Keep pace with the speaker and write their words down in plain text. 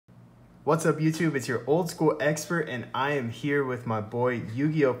What's up, YouTube? It's your old school expert, and I am here with my boy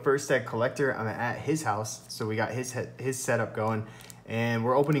Yu-Gi-Oh! First Deck Collector. I'm at his house, so we got his setup going, and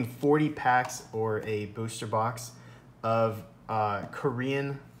we're opening 40 packs or a booster box of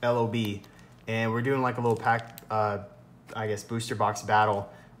Korean LOB, and we're doing like a little pack, I guess, booster box battle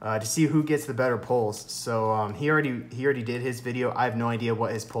to see who gets the better pulls. So he already did his video. I have no idea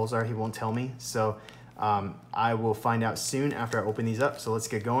what his pulls are. He won't tell me. So I will find out soon after I open these up. So let's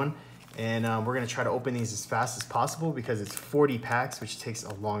get going. And we're going to try to open these as fast as possible because it's 40 packs, which takes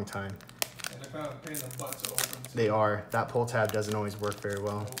a long time. And they're kind of a pain in the butt to open. Too. They are. That pull tab doesn't always work very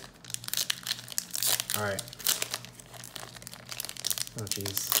well. Nope. All right. Oh,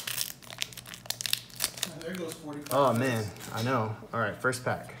 jeez. There goes 45. Oh, man. I know. All right, first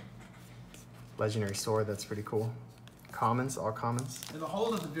pack. Legendary Sword. That's pretty cool. Commons, all commons. And the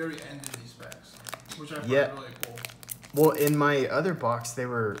hole at the very end of these packs, which I find Yeah. really cool. Well, in my other box, they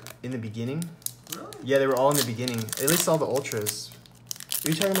were in the beginning. Really? Yeah, they were all in the beginning. At least all the ultras. Are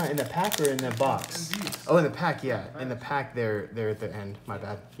you talking about in the pack or in the box? In these. Oh, in the pack, yeah. In the pack, they're at the end. My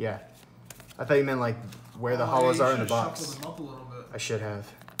bad. Yeah. I thought you meant like where the hollows are in the box. Them up a little bit. I should have.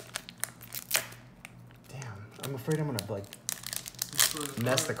 Damn, I'm afraid I'm gonna like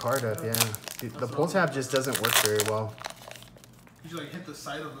mess the card up. Yeah. Dude, the pull tab just doesn't work very well. You should like hit the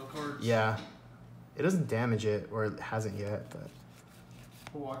side of the cards. Yeah. It doesn't damage it, or it hasn't yet, but.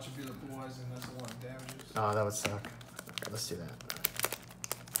 We'll watch it be the boys, and that's the one that damages. Oh, that would suck. Okay, let's do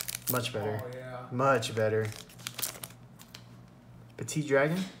that. Much better. Oh, yeah. Much better. Petite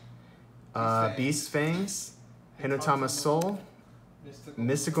Dragon. Beast Fangs. Hinotama Soul.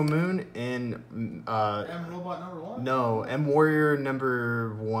 Mystical Moon. And M Robot number 1? no, M Warrior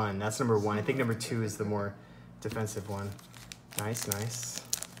number 1. That's number 1. I think number 2 is the more defensive one. Nice, nice.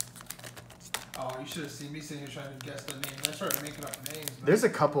 Oh, you should have seen me sitting here trying to guess the names. I started making up names. Man. There's a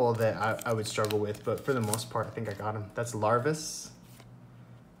couple that I would struggle with, but for the most part, I think I got them. That's Larvis,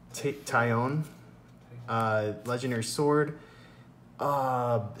 Tyone, Legendary Sword,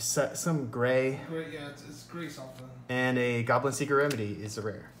 some gray. Great, yeah, it's gray something. And a Goblin Secret Remedy is a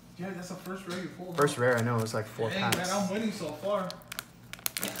rare. Yeah, that's the first rare you pulled. First rare, I know, it was like 4 Dang, packs. man, I'm winning so far.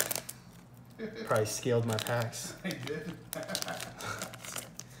 Probably scaled my packs. I did.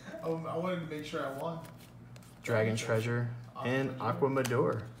 I wanted to make sure I won. Dragon Treasure and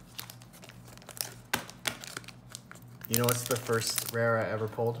Aquamador. You know what's the first rare I ever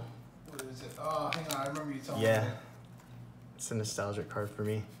pulled? What is it? Oh, hang on, I remember you telling Yeah. me. It's a nostalgic card for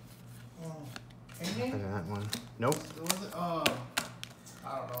me. Oh. And that one. Nope. Was it? Oh,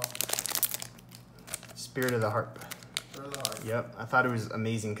 I don't know. Spirit of the Harp. Sure the heart. Yep, I thought it was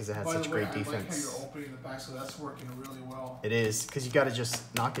amazing because it had By such the way, great I like how defense. you're opening the back, so that's working really well. It is, because you got to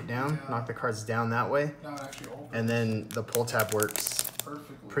just knock it down, Yeah. knock the cards down that way, Now it actually opens. and then the pull tab works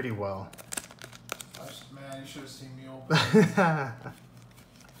perfectly. pretty well. Man, you should have seen me open.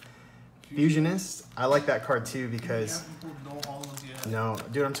 Fusionist, I like that card too because, You haven't pulled no hollows yet. no,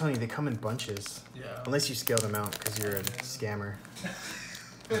 dude, I'm telling you, they come in bunches. Yeah. Unless you scale them out because you're a scammer.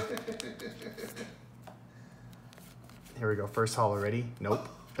 Here we go, first haul already. Nope.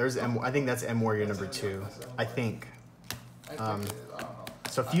 There's I think that's M Warrior number 2. I think. I don't know.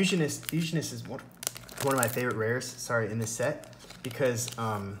 So Fusionist is one of my favorite rares. Sorry, in this set because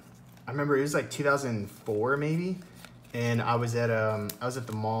I remember it was like 2004 maybe, and I was at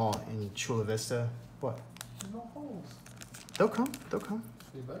the mall in Chula Vista. What? There's no holes. They'll come. They'll come.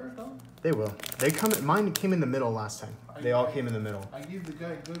 They better come. They will. They come. Mine came in the middle last time. They all came in the middle. I gave the guy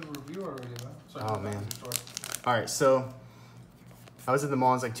a good review already, man. So Oh man. All right, so I was at the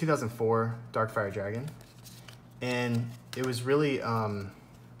mall. It was like 2004, Darkfire Dragon, and it was really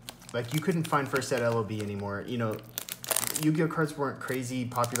like you couldn't find first set LOB anymore. You know, Yu-Gi-Oh cards weren't crazy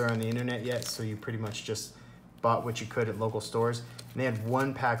popular on the internet yet, so you pretty much just bought what you could at local stores. And they had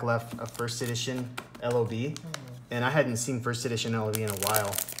 1 pack left of first edition LOB, and I hadn't seen first edition LOB in a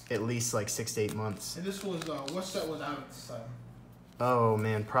while, at least like 6 to 8 months. And this was what set was out at this time? Oh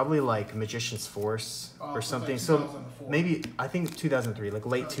man, probably like Magician's Force or so something. like So 2004. maybe, I think 2003, like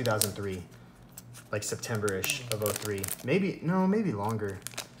late 2003, like September-ish of 03. Maybe, no, maybe longer.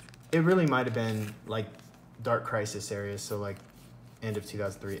 It really might have been like Dark Crisis area, so like end of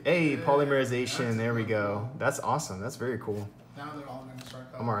 2003. Hey, Yeah, polymerization, there we that's go. cool. That's awesome, that's very cool. Now they're all going to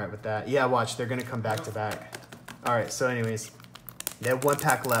start coming. I'm all right with that. Yeah, watch, they're gonna come back to back. All right, so anyways, they had 1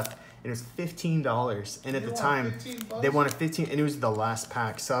 pack left. And it was $15, and at the time, they wanted 15, and it was the last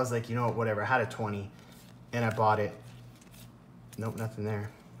pack. So I was like, you know what, whatever. I had a 20, and I bought it. Nope, nothing there.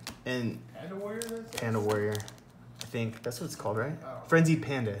 And Panda Warrior? Panda Warrior, I think that's what it's called, right? Oh. Frenzied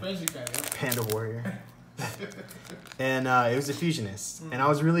Panda. Frenzy Panda. Panda Warrior. And it was a Fusionist. And I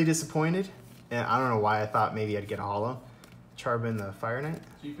was really disappointed. And I don't know why I thought maybe I'd get a holo. Charbin the Fire Knight.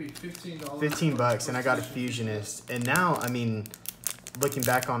 So you paid $15. 15 bucks, and I got a Fusionist. And now, I mean, looking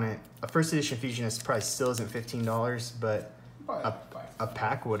back on it, a first edition Fusionist price still isn't $15, but a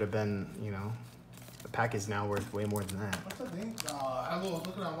pack would have been, you know, a pack is now worth way more than that. What's the thing? I was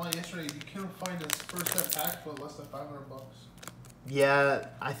looking at one yesterday. You can't find a first set pack for less than 500 bucks. Yeah,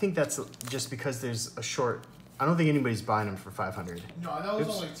 I think that's just because there's a short. I don't think anybody's buying them for 500. No, that was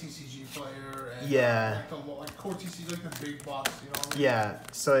on like TCG Player and yeah, like core TCG, like the big box, you know what I mean? Yeah,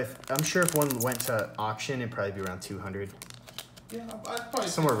 so I'm sure if one went to auction, it'd probably be around 200. Yeah, I'd probably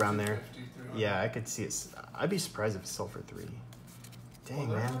somewhere around there. Yeah, I could see it. I'd be surprised if it sold for 3. Dang,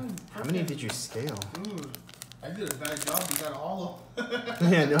 man. How many did you scale? Dude, I did a bad job. You got a holo.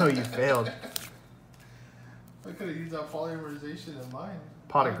 Yeah, no, you failed. I could have used that polymerization in mine.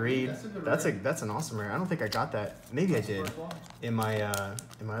 Pot of Greed. That's an awesome rare. I don't think I got that. Maybe I did in my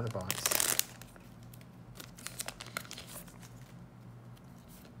other box.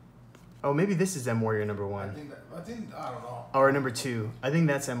 Oh, maybe this is M Warrior number 1. I don't know. Or number 2. I think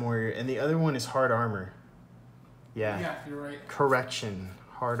that's M Warrior, and the other one is Hard Armor. Yeah. Yeah, you're right. Correction.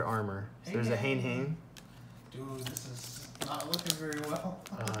 Hard Armor. So there's a Hain. Dude, this is not looking very well.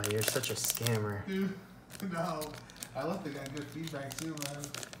 Oh, you're such a scammer. Dude, no. I left the guy good feedback too, man.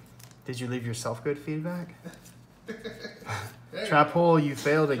 Did you leave yourself good feedback? Trap hole, you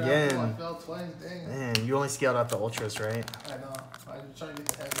failed again. I failed twice, dang. Man, you only scaled out the ultras, right? I know. I'm trying to get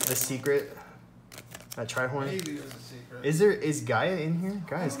the heavy. The secret? That Trihorn? Maybe there's a secret. Is Gaia in here?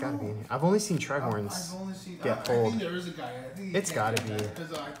 Gaia's gotta be in here. I've only seen Trihorns get pulled. I think there is a Gaia. I think it's gotta be.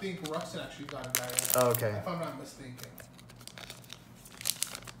 Because I think Ruxin actually got a Gaia. Oh, okay. If I'm not mistaken.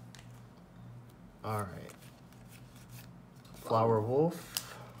 Alright. Flower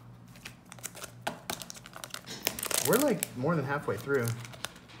Wolf. We're like more than halfway through.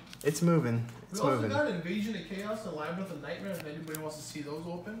 It's moving. We also got Invasion of Chaos and Labyrinth of Nightmare. If anybody wants to see those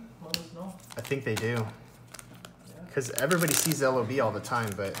open, let us know. I think they do. Because everybody sees LOB all the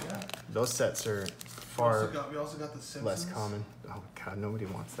time, but those sets are far we also got the Simpsons. less common. Oh god, nobody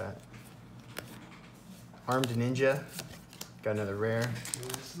wants that. Armed Ninja. Got another rare.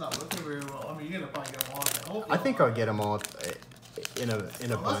 Dude, this is not looking very well. I mean, you're gonna probably get them all. I think I'll get them all in a bunch.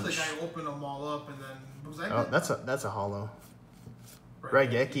 Unless the guy opened them all up and then. Oh, that's a holo.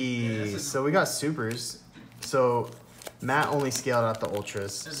 Raigeki. So we got supers. So Matt only scaled out the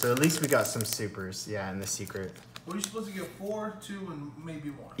ultras. So at least we got some supers. Yeah, and the secret. What are you supposed to get? 4, 2, and maybe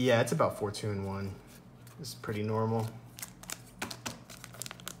 1. Yeah, it's about 4, 2, and 1. It's pretty normal.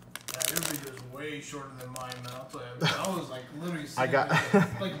 Yeah, your video is way shorter than mine, man. I'll tell you. I was like literally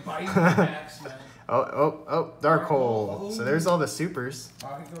like biting the backs, man. Oh, Dark Hole. So there's all the supers. Here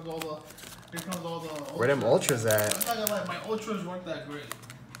comes all the ultras. Where them ultras at? I'm not gonna lie, my ultras weren't that great.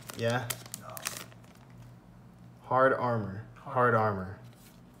 Yeah? No. Hard Armor. Hard Armor.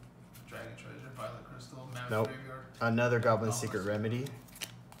 Dragon Treasure, Violet Crystal, Mammoth Nope. Graveyard. Another Goblin Secret Remedy.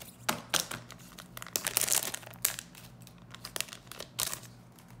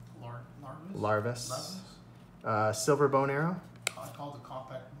 Larvus. Silver Bone Arrow. I called the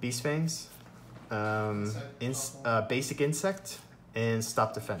compact. Beast Fangs. Basic Insect. And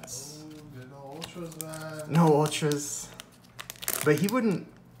Stop Defense. No ultras, man. No ultras. But he wouldn't.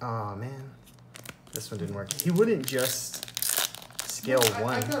 Oh man, this one didn't work. He wouldn't just scale 1.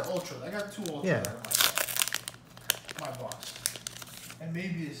 I got ultras. I got 2 ultras out of my box. And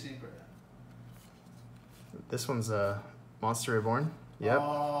maybe a secret. This one's a Monster Reborn. Yep.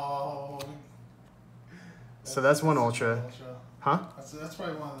 Oh. So that's 1 ultra. Huh? That's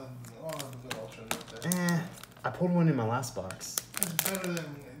probably one of the good ultras right there. I pulled 1 in my last box. It's better than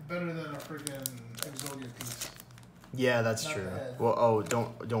a freaking Exodia piece. Yeah, that's true. Well,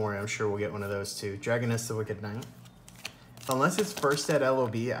 don't worry. I'm sure we'll get one of those too. Dragoness the Wicked Knight. Unless it's first at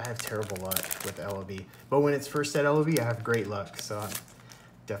LOB, I have terrible luck with LOB. But when it's first at LOB, I have great luck. So I'm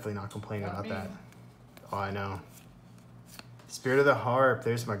definitely not complaining about that. Oh, I know. Spirit of the Harp.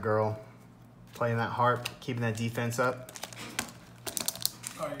 There's my girl. Playing that harp, keeping that defense up.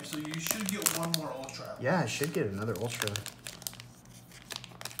 Alright, so you should get 1 more ultra. Yeah, I should get another ultra.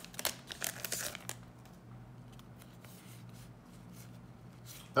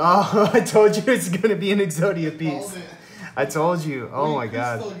 Oh, I told you it's going to be an Exodia piece. I told you. Oh my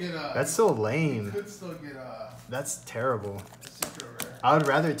god. That's so lame. You could still get That's terrible. a secret rare. I would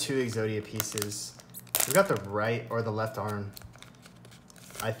rather 2 Exodia pieces. We got the right or the left arm.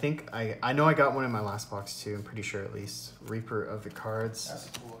 I think I know I got one in my last box too. I'm pretty sure at least. Reaper of the Cards. That's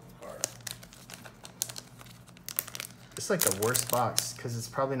a cool looking card. It's like the worst box because it's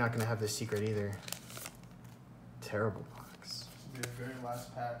probably not going to have the secret either. terrible box. This will be the very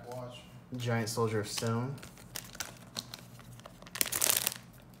last pack. Watch. Giant Soldier of Stone.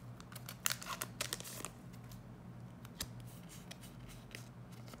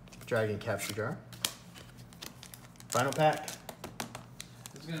 Dragon Capture Jar. Final pack.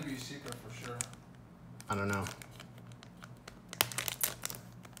 It's gonna be a secret for sure. I don't know.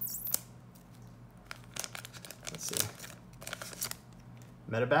 Let's see.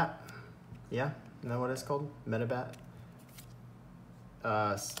 Metabat? Yeah, isn't that what it's called? Metabat?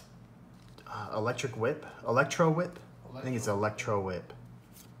 Electric Whip? Electro Whip? I think it's Electro Whip.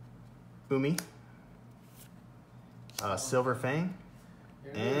 Umi. Silver Fang.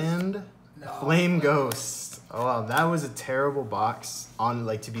 And Flame Ghost. Oh wow, that was a terrible box.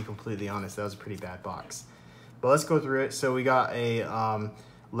 To be completely honest, that was a pretty bad box. But let's go through it. So we got a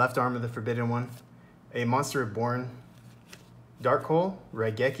Left Arm of the Forbidden One, a Monster Reborn, Dark Hole,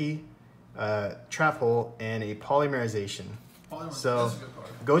 Raigeki, Trap Hole, and a Polymerization. So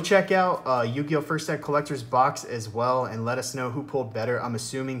go check out Yu-Gi-Oh! First Set Collector's box as well and let us know who pulled better. I'm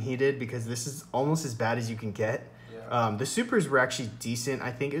assuming he did because this is almost as bad as you can get. Yeah. The supers were actually decent.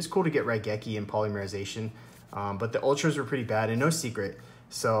 I think it was cool to get Raigeki and Polymerization, but the ultras were pretty bad and no secret.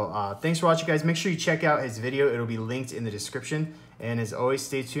 So thanks for watching, guys. Make sure you check out his video. It'll be linked in the description. And as always,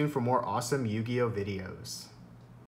 stay tuned for more awesome Yu-Gi-Oh! Videos.